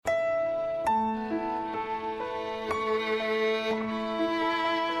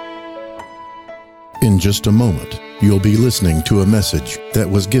In just a moment, you'll be listening to a message that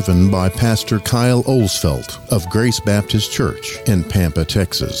was given by Pastor Kyle Olsfeld of Grace Baptist Church in Pampa,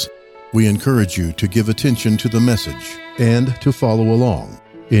 Texas. We encourage you to give attention to the message and to follow along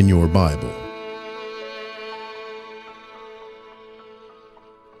in your Bible.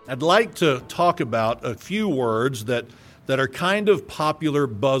 I'd like to talk about a few words that are kind of popular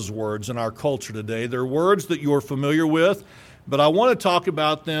buzzwords in our culture today. They're words that you're familiar with, but I want to talk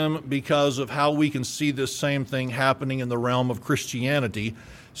about them because of how we can see this same thing happening in the realm of Christianity.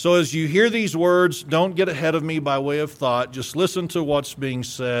 So as you hear these words, don't get ahead of me by way of thought. Just listen to what's being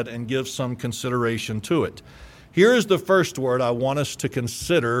said and give some consideration to it. Here is the first word I want us to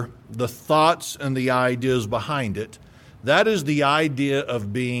consider, the thoughts and the ideas behind it. That is the idea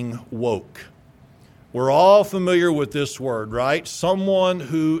of being woke. We're all familiar with this word, right? Someone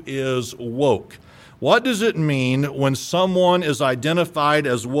who is woke. What does it mean when someone is identified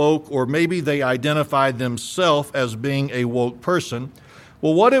as woke, or maybe they identify themselves as being a woke person?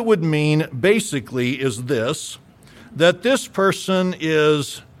 Well, what it would mean basically is this, that this person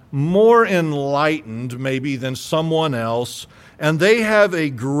is more enlightened maybe than someone else, and they have a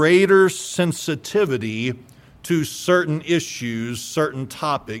greater sensitivity to certain issues, certain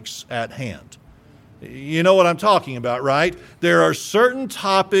topics at hand. You know what I'm talking about, right? There are certain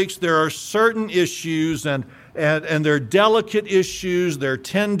topics, there are certain issues, and they're delicate issues, they're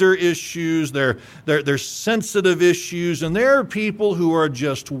tender issues, they're sensitive issues, and there are people who are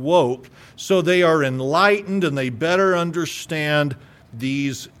just woke, so they are enlightened and they better understand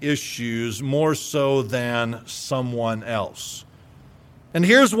these issues more so than someone else. And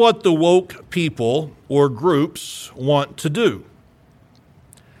here's what the woke people or groups want to do.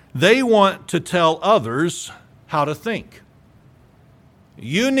 They want to tell others how to think.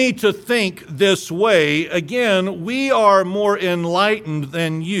 You need to think this way. Again, we are more enlightened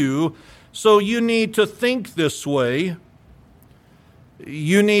than you, so you need to think this way.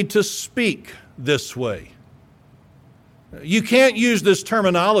 You need to speak this way. You can't use this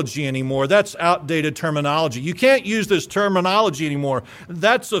terminology anymore. That's outdated terminology. You can't use this terminology anymore.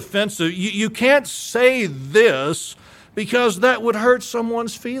 That's offensive. You can't say this because that would hurt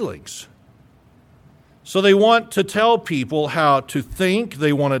someone's feelings. So they want to tell people how to think,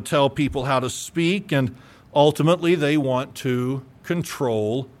 they want to tell people how to speak, and ultimately they want to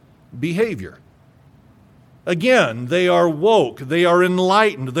control behavior. Again, they are woke, they are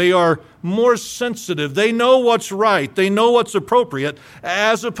enlightened, they are more sensitive, they know what's right, they know what's appropriate,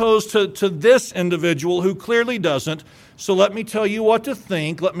 as opposed to this individual who clearly doesn't. So let me tell you what to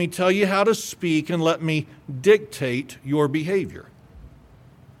think, let me tell you how to speak, and let me dictate your behavior.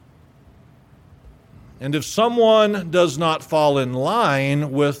 And if someone does not fall in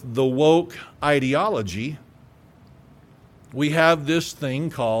line with the woke ideology, we have this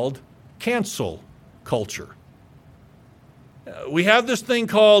thing called cancel culture. We have this thing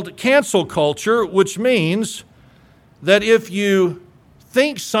called cancel culture, which means that if you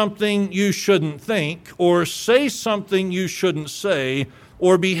think something you shouldn't think, or say something you shouldn't say,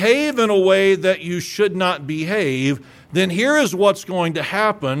 or behave in a way that you should not behave, then here is what's going to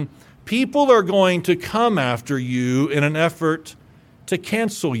happen. People are going to come after you in an effort to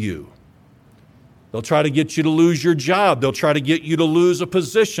cancel you. They'll try to get you to lose your job. They'll try to get you to lose a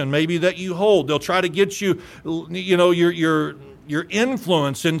position maybe that you hold. They'll try to get you, your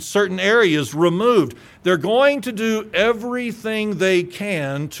influence in certain areas removed. They're going to do everything they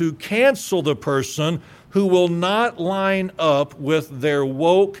can to cancel the person who will not line up with their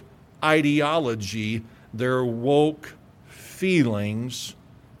woke ideology, their woke feelings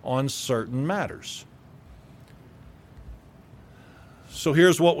on certain matters. So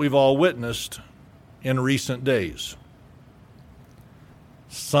here's what we've all witnessed in recent days.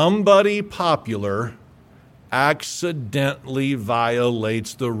 Somebody popular accidentally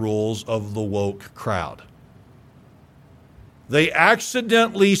violates the rules of the woke crowd. They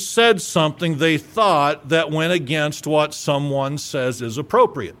accidentally said something they thought that went against what someone says is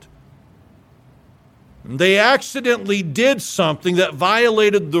appropriate. They accidentally did something that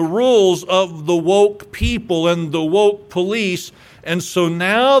violated the rules of the woke people and the woke police, and so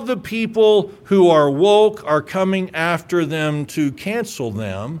now the people who are woke are coming after them to cancel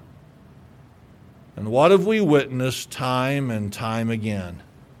them. And what have we witnessed time and time again?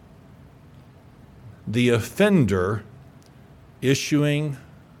 The offender issuing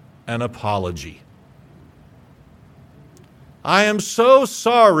an apology. I am so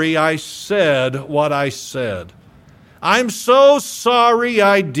sorry I said what I said. I'm so sorry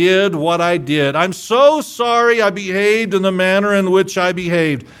I did what I did. I'm so sorry I behaved in the manner in which I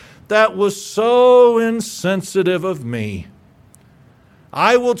behaved. That was so insensitive of me.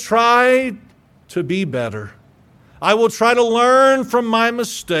 I will try to be better. I will try to learn from my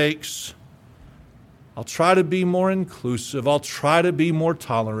mistakes. I'll try to be more inclusive. I'll try to be more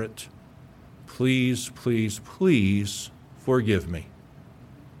tolerant. Please, please, please forgive me.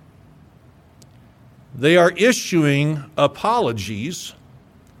 They are issuing apologies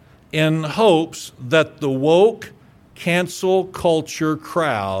in hopes that the woke, cancel culture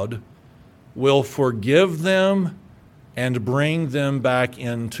crowd will forgive them and bring them back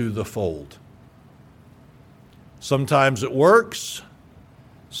into the fold. Sometimes it works,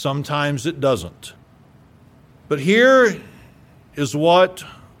 sometimes it doesn't. But here is what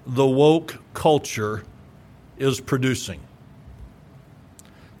the woke culture is producing.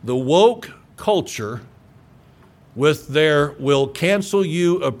 The woke culture, with their will cancel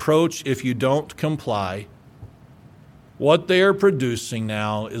you approach if you don't comply, what they are producing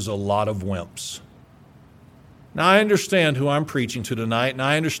now is a lot of wimps. Now, I understand who I'm preaching to tonight, and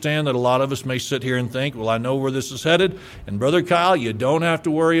I understand that a lot of us may sit here and think, well, I know where this is headed, and Brother Kyle, you don't have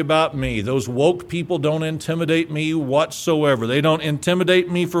to worry about me. Those woke people don't intimidate me whatsoever. They don't intimidate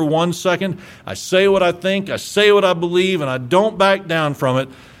me for 1 second. I say what I think, I say what I believe, and I don't back down from it.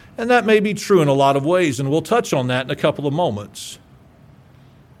 And that may be true in a lot of ways, and we'll touch on that in a couple of moments.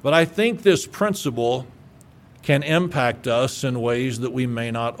 But I think this principle can impact us in ways that we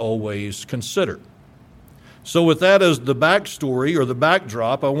may not always consider. So with that as the backstory or the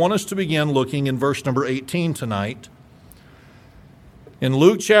backdrop, I want us to begin looking in verse number 18 tonight. In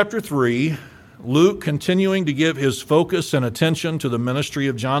Luke chapter 3, Luke continuing to give his focus and attention to the ministry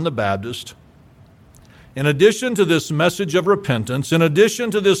of John the Baptist. In addition to this message of repentance, in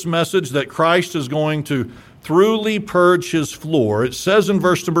addition to this message that Christ is going to thoroughly purge his floor, it says in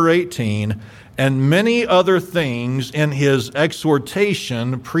verse number 18, and many other things in his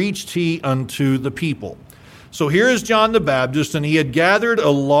exhortation preached he unto the people. So here is John the Baptist, and he had gathered a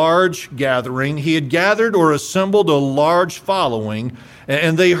large gathering. He had gathered or assembled a large following,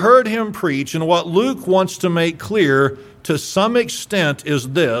 and they heard him preach. And what Luke wants to make clear to some extent is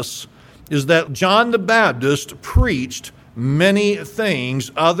this, is that John the Baptist preached many things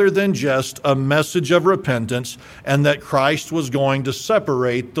other than just a message of repentance and that Christ was going to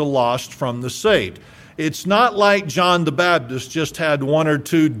separate the lost from the saved. It's not like John the Baptist just had 1 or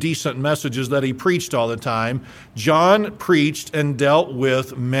 2 decent messages that he preached all the time. John preached and dealt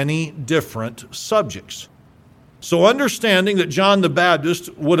with many different subjects. So understanding that John the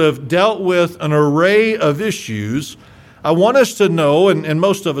Baptist would have dealt with an array of issues, I want us to know, and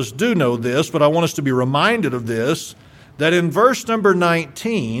most of us do know this, but I want us to be reminded of this, that in verse number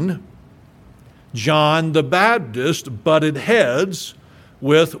 19, John the Baptist butted heads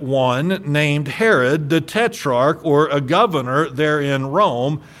with one named Herod the Tetrarch, or a governor there in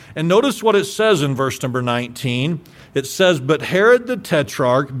Rome. And notice what it says in verse number 19. It says, but Herod the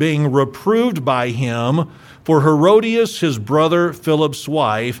Tetrarch, being reproved by him for Herodias his brother Philip's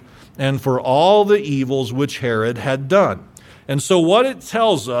wife, and for all the evils which Herod had done. And so what it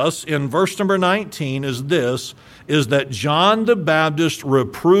tells us in verse number 19 is this, is that John the Baptist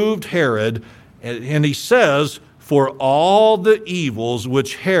reproved Herod, and he says, for all the evils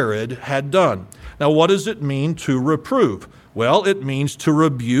which Herod had done. Now, what does it mean to reprove? Well, it means to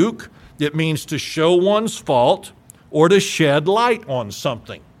rebuke, it means to show one's fault, or to shed light on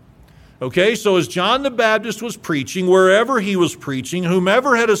something. Okay, so as John the Baptist was preaching, wherever he was preaching,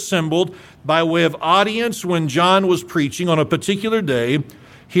 whomever had assembled by way of audience when John was preaching on a particular day,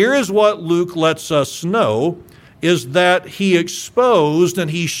 here is what Luke lets us know, is that he exposed and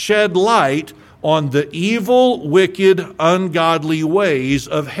he shed light on the evil, wicked, ungodly ways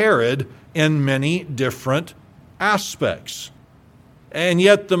of Herod in many different aspects. And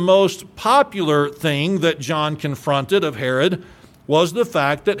yet the most popular thing that John confronted of Herod was the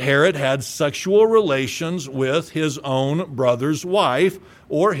fact that Herod had sexual relations with his own brother's wife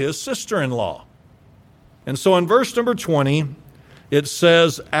or his sister-in-law. And so in verse number 20, it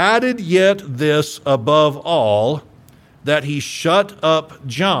says, added yet this above all, that he shut up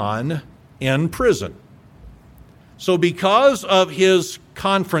John in prison. So because of his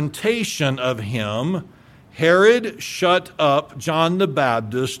confrontation of him, Herod shut up John the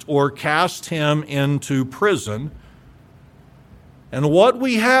Baptist, or cast him into prison. And what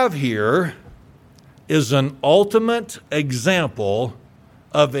we have here is an ultimate example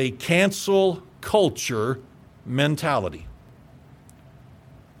of a cancel culture mentality.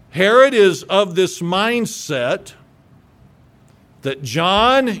 Herod is of this mindset that,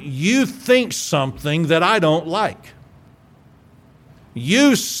 John, you think something that I don't like.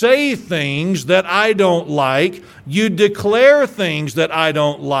 You say things that I don't like. You declare things that I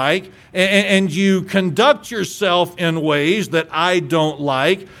don't like. And you conduct yourself in ways that I don't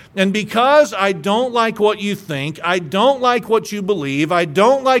like. And because I don't like what you think, I don't like what you believe, I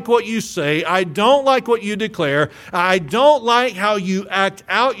don't like what you say, I don't like what you declare, I don't like how you act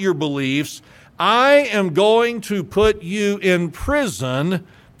out your beliefs, I am going to put you in prison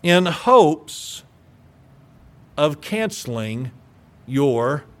in hopes of canceling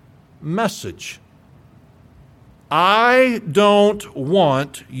your message. I don't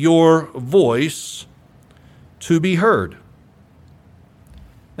want your voice to be heard.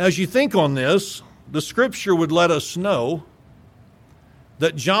 Now, as you think on this, the Scripture would let us know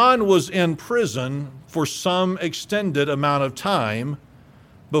that John was in prison for some extended amount of time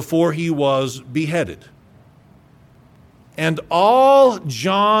before he was beheaded. And all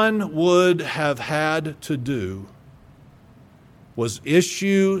John would have had to do was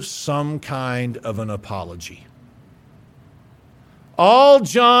issue some kind of an apology. All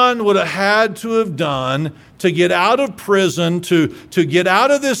John would have had to have done to get out of prison, to get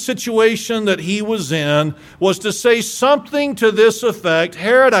out of this situation that he was in, was to say something to this effect: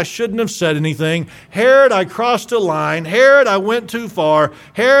 Herod, I shouldn't have said anything. Herod, I crossed a line. Herod, I went too far.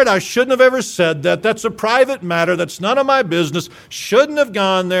 Herod, I shouldn't have ever said that. That's a private matter. That's none of my business. Shouldn't have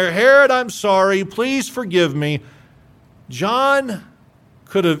gone there. Herod, I'm sorry. Please forgive me. John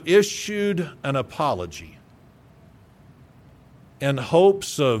could have issued an apology in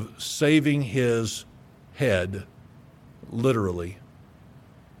hopes of saving his head, literally.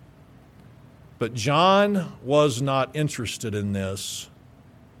 But John was not interested in this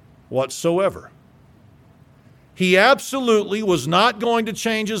whatsoever. He absolutely was not going to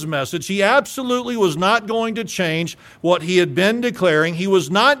change his message. He absolutely was not going to change what he had been declaring. He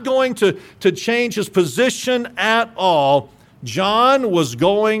was not going to change his position at all. John was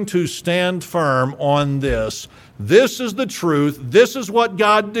going to stand firm on this. This is the truth. This is what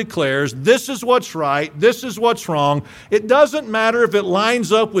God declares. This is what's right. This is what's wrong. It doesn't matter if it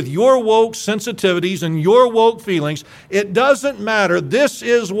lines up with your woke sensitivities and your woke feelings. It doesn't matter. This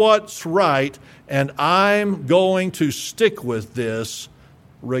is what's right, and I'm going to stick with this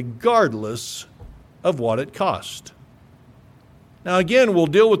regardless of what it costs. Now, again, we'll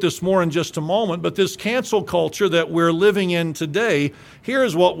deal with this more in just a moment, but this cancel culture that we're living in today,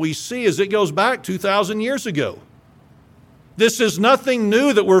 here's what we see as it goes back 2,000 years ago. This is nothing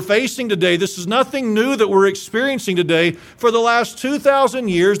new that we're facing today. This is nothing new that we're experiencing today. For the last 2,000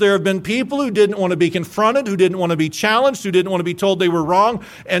 years, there have been people who didn't want to be confronted, who didn't want to be challenged, who didn't want to be told they were wrong,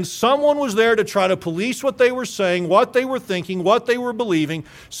 and someone was there to try to police what they were saying, what they were thinking, what they were believing.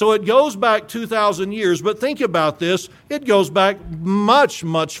 So it goes back 2,000 years, but think about this, it goes back much,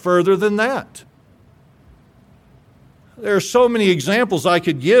 much further than that. There are so many examples I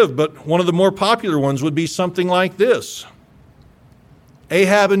could give, but one of the more popular ones would be something like this.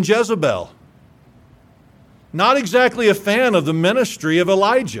 Ahab and Jezebel. Not exactly a fan of the ministry of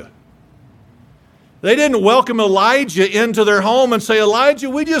Elijah. They didn't welcome Elijah into their home and say, Elijah,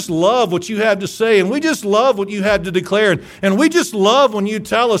 we just love what you had to say, and we just love what you had to declare, and we just love when you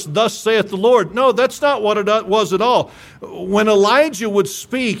tell us, thus saith the Lord. No, that's not what it was at all. When Elijah would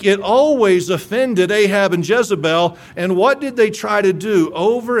speak, it always offended Ahab and Jezebel, and what did they try to do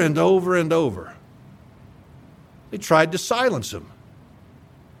over and over and over? They tried to silence him.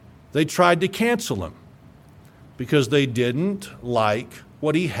 They tried to cancel him because they didn't like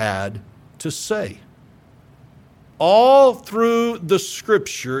what he had to say. All through the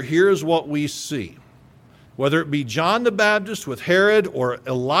Scripture, here's what we see. Whether it be John the Baptist with Herod or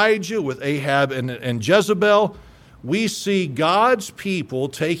Elijah with Ahab and Jezebel, we see God's people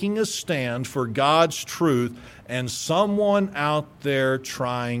taking a stand for God's truth and someone out there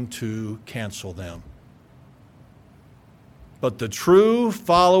trying to cancel them. But the true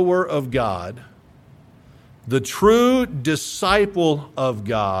follower of God, the true disciple of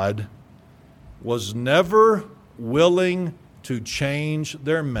God, was never willing to change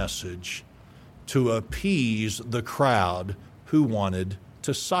their message to appease the crowd who wanted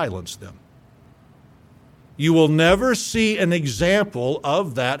to silence them. You will never see an example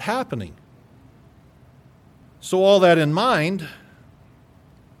of that happening. So all that in mind,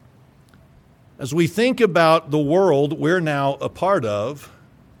 as we think about the world we're now a part of,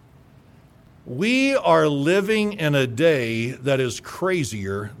 we are living in a day that is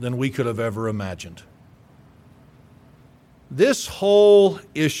crazier than we could have ever imagined. This whole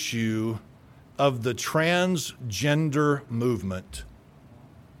issue of the transgender movement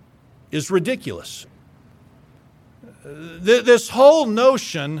is ridiculous. This whole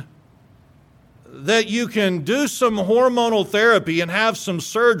notion that you can do some hormonal therapy and have some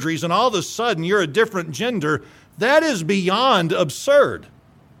surgeries and all of a sudden you're a different gender, that is beyond absurd.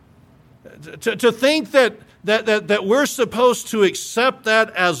 To think that we're supposed to accept that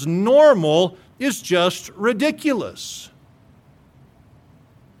as normal is just ridiculous.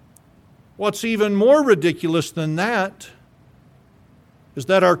 What's even more ridiculous than that is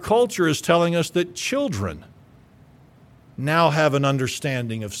that our culture is telling us that children now have an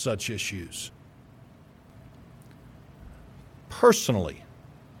understanding of such issues. Personally,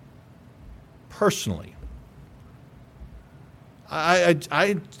 I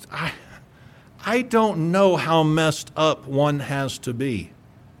don't know how messed up one has to be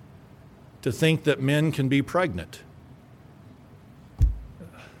to think that men can be pregnant.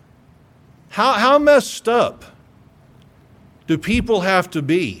 How messed up do people have to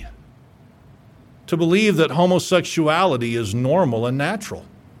be to believe that homosexuality is normal and natural?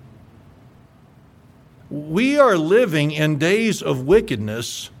 We are living in days of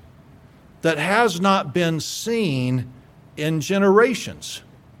wickedness that has not been seen in generations.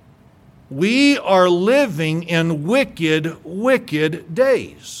 We are living in wicked, wicked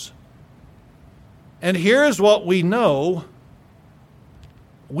days. And here's what we know.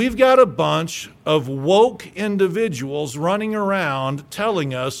 We've got a bunch of woke individuals running around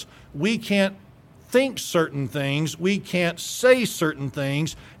telling us we can't think certain things, we can't say certain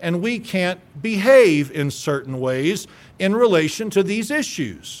things, and we can't behave in certain ways in relation to these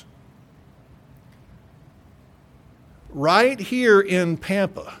issues. Right here in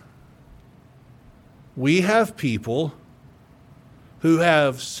Pampa, we have people who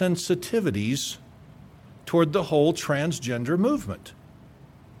have sensitivities toward the whole transgender movement.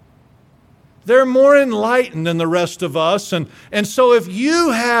 They're more enlightened than the rest of us. And so if you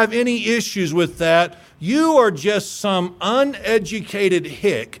have any issues with that, you are just some uneducated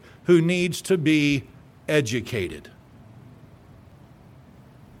hick who needs to be educated.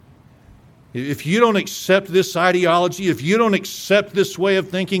 If you don't accept this ideology, if you don't accept this way of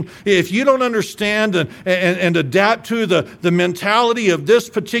thinking, if you don't understand and adapt to the mentality of this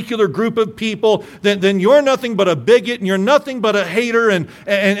particular group of people, then you're nothing but a bigot and you're nothing but a hater. And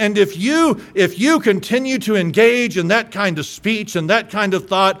if you continue to engage in that kind of speech and that kind of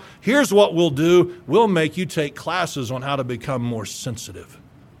thought, here's what we'll do. We'll make you take classes on how to become more sensitive.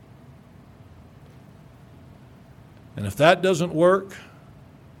 And if that doesn't work,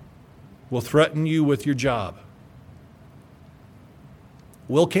 we'll threaten you with your job.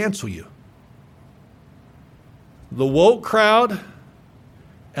 We'll cancel you. The woke crowd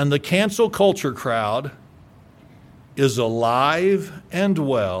and the cancel culture crowd is alive and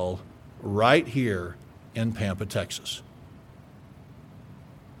well right here in Pampa, Texas.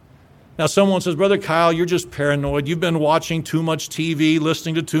 Now, someone says, Brother Kyle, you're just paranoid. You've been watching too much TV,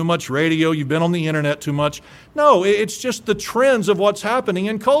 listening to too much radio. You've been on the internet too much. No, it's just the trends of what's happening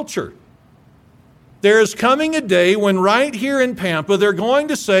in culture. There is coming a day when right here in Pampa, they're going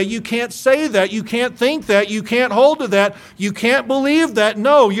to say, you can't say that, you can't think that, you can't hold to that, you can't believe that.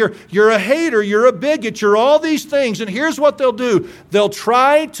 No, you're a hater, you're a bigot, you're all these things. And here's what they'll do. They'll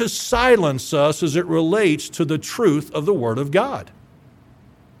try to silence us as it relates to the truth of the Word of God.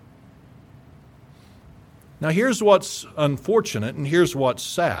 Now here's what's unfortunate and here's what's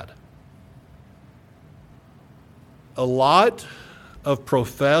sad. A lot of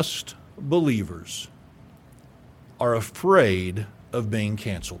professed believers are afraid of being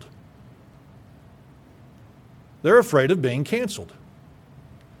canceled. They're afraid of being canceled.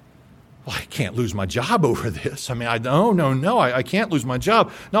 Well, I can't lose my job over this. I mean, I can't lose my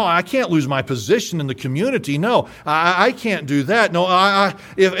job. No, I can't lose my position in the community. No, I can't do that. No,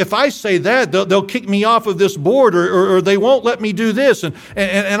 if I say that, they'll kick me off of this board or they won't let me do this. And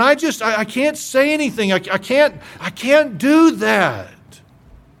I can't say anything. I can't do that.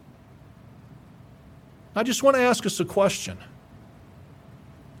 I just want to ask us a question.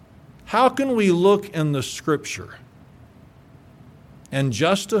 How can we look in the Scripture and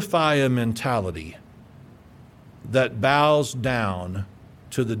justify a mentality that bows down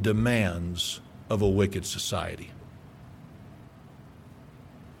to the demands of a wicked society?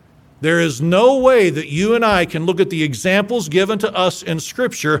 There is no way that you and I can look at the examples given to us in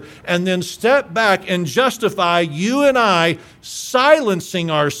Scripture and then step back and justify you and I silencing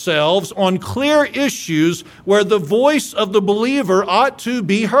ourselves on clear issues where the voice of the believer ought to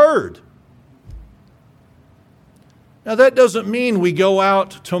be heard. Now, that doesn't mean we go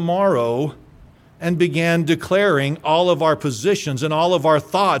out tomorrow and began declaring all of our positions and all of our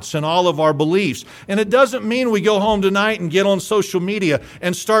thoughts and all of our beliefs. And it doesn't mean we go home tonight and get on social media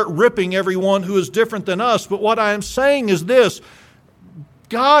and start ripping everyone who is different than us. But what I am saying is this: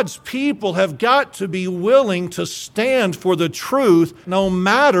 God's people have got to be willing to stand for the truth no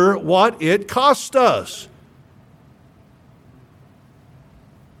matter what it costs us.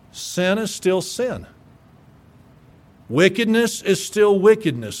 Sin is still sin. Wickedness is still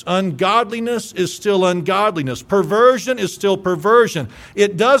wickedness. Ungodliness is still ungodliness. Perversion is still perversion.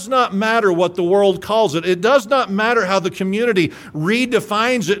 It does not matter what the world calls it. It does not matter how the community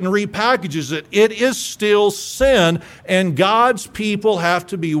redefines it and repackages it. It is still sin, and God's people have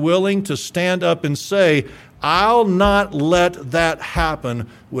to be willing to stand up and say, I'll not let that happen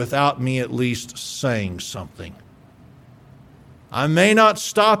without me at least saying something. I may not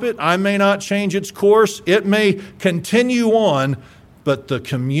stop it. I may not change its course. It may continue on, but the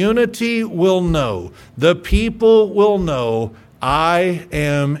community will know. The people will know I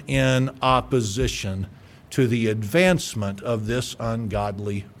am in opposition to the advancement of this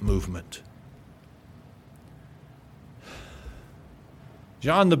ungodly movement.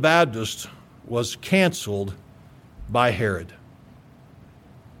 John the Baptist was canceled by Herod.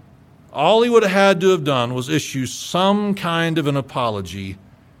 All he would have had to have done was issue some kind of an apology,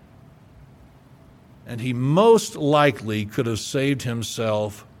 and he most likely could have saved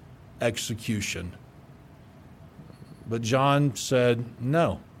himself execution. But John said,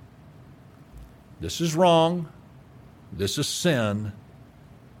 no, this is wrong, this is sin,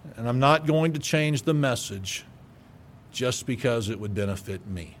 and I'm not going to change the message just because it would benefit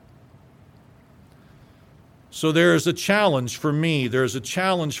me. So there's a challenge for me, there's a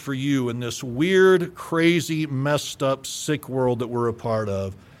challenge for you in this weird, crazy, messed up, sick world that we're a part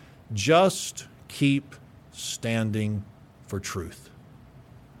of. Just keep standing for truth.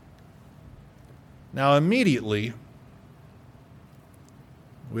 Now, immediately,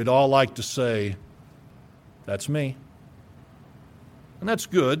 we'd all like to say, that's me. And that's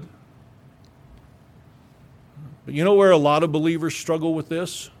good. But you know where a lot of believers struggle with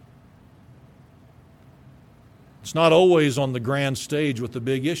this? It's not always on the grand stage with the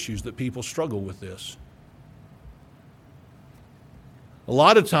big issues that people struggle with this. A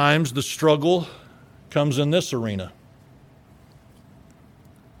lot of times the struggle comes in this arena.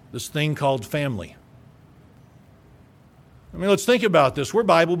 This thing called family. I mean, let's think about this. We're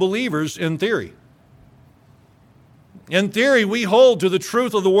Bible believers in theory. In theory, we hold to the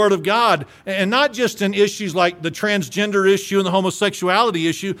truth of the Word of God, and not just in issues like the transgender issue and the homosexuality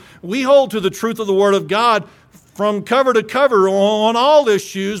issue. We hold to the truth of the Word of God from cover to cover on all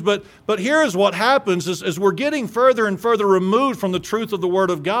issues, but here's what happens as we're getting further and further removed from the truth of the Word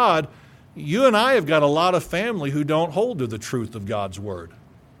of God, you and I have got a lot of family who don't hold to the truth of God's Word.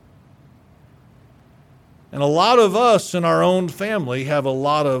 And a lot of us in our own family have a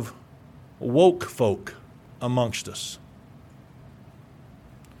lot of woke folk amongst us.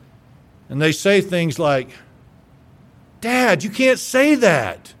 And they say things like, Dad, you can't say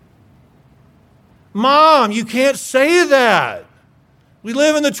that. Mom, you can't say that. We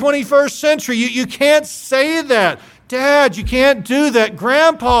live in the 21st century. You can't say that. Dad, you can't do that.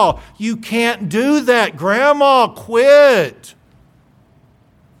 Grandpa, you can't do that. Grandma, quit.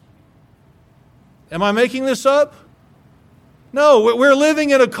 Am I making this up? No, we're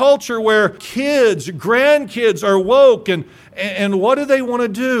living in a culture where kids, grandkids are woke, and what do they want to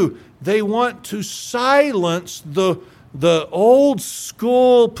do? They want to silence the old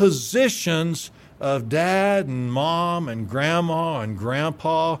school positions of dad and mom and grandma and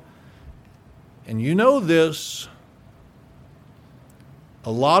grandpa. And you know this,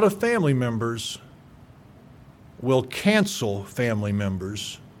 a lot of family members will cancel family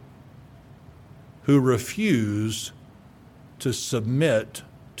members who refuse to submit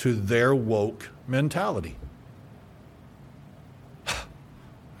to their woke mentality.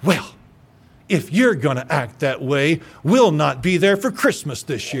 Well, if you're going to act that way, we'll not be there for Christmas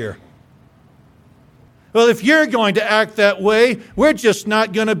this year. Well, if you're going to act that way, we're just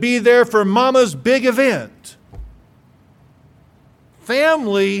not going to be there for Mama's big event.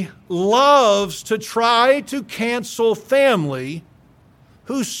 Family loves to try to cancel family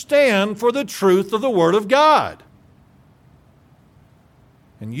who stand for the truth of the Word of God.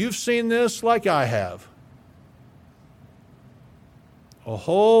 And you've seen this like I have. A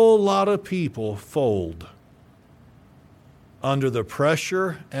whole lot of people fold under the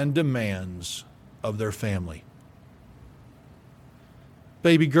pressure and demands of their family.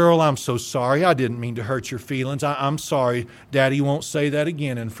 Baby girl, I'm so sorry. I didn't mean to hurt your feelings. I'm sorry. Daddy won't say that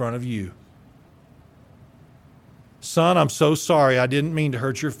again in front of you. Son, I'm so sorry. I didn't mean to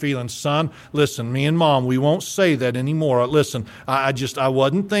hurt your feelings. Son, listen, me and Mom, we won't say that anymore. Listen, I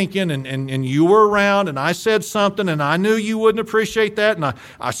wasn't thinking, and you were around, and I said something, and I knew you wouldn't appreciate that, and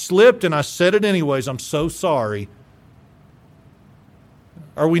I slipped, and I said it anyways. I'm so sorry.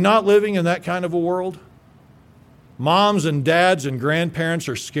 Are we not living in that kind of a world? Moms and dads and grandparents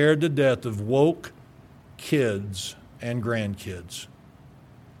are scared to death of woke kids and grandkids.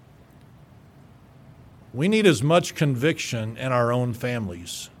 We need as much conviction in our own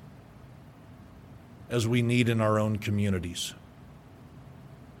families as we need in our own communities.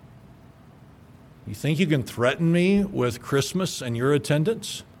 You think you can threaten me with Christmas and your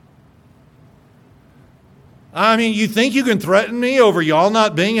attendance? I mean, you think you can threaten me over y'all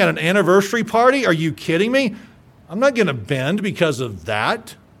not being at an anniversary party? Are you kidding me? I'm not going to bend because of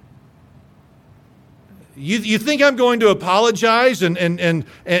that. You think I'm going to apologize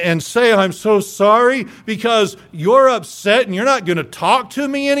and say I'm so sorry because you're upset and you're not going to talk to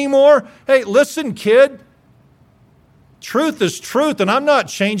me anymore? Hey, listen, kid. Truth is truth, and I'm not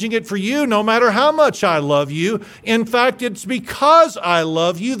changing it for you no matter how much I love you. In fact, it's because I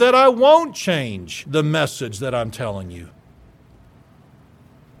love you that I won't change the message that I'm telling you.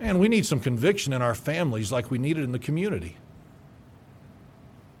 Man, we need some conviction in our families like we need it in the community.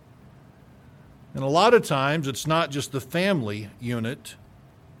 And a lot of times, it's not just the family unit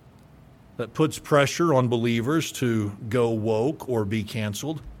that puts pressure on believers to go woke or be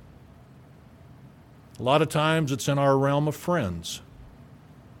canceled. A lot of times, it's in our realm of friends.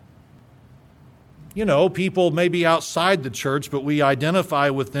 You know, people maybe outside the church, but we identify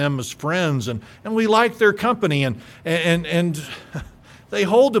with them as friends, and we like their company, and they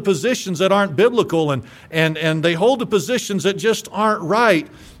hold the positions that aren't biblical, and they hold the positions that just aren't right.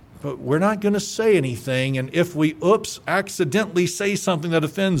 But we're not going to say anything, and if we, accidentally say something that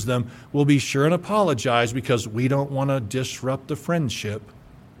offends them, we'll be sure and apologize because we don't want to disrupt the friendship.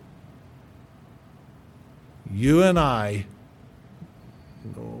 You and I,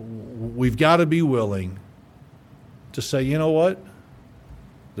 we've got to be willing to say, you know what?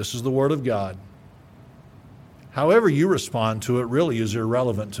 This is the Word of God. However you respond to it really is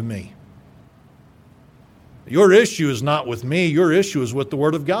irrelevant to me. Your issue is not with me. Your issue is with the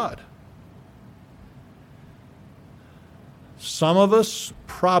Word of God. Some of us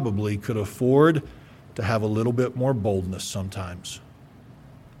probably could afford to have a little bit more boldness sometimes.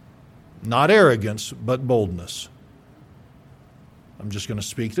 Not arrogance, but boldness. I'm just going to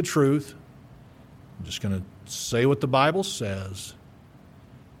speak the truth. I'm just going to say what the Bible says.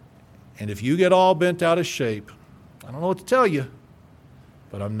 And if you get all bent out of shape, I don't know what to tell you,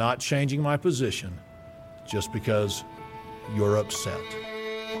 but I'm not changing my position just because you're upset.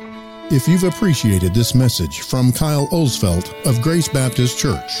 If you've appreciated this message from Kyle Olsfelt of Grace Baptist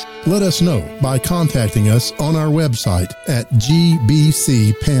Church, let us know by contacting us on our website at gbcpampa.com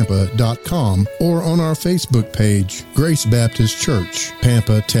or on our Facebook page, Grace Baptist Church,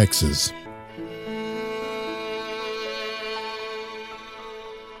 Pampa, Texas.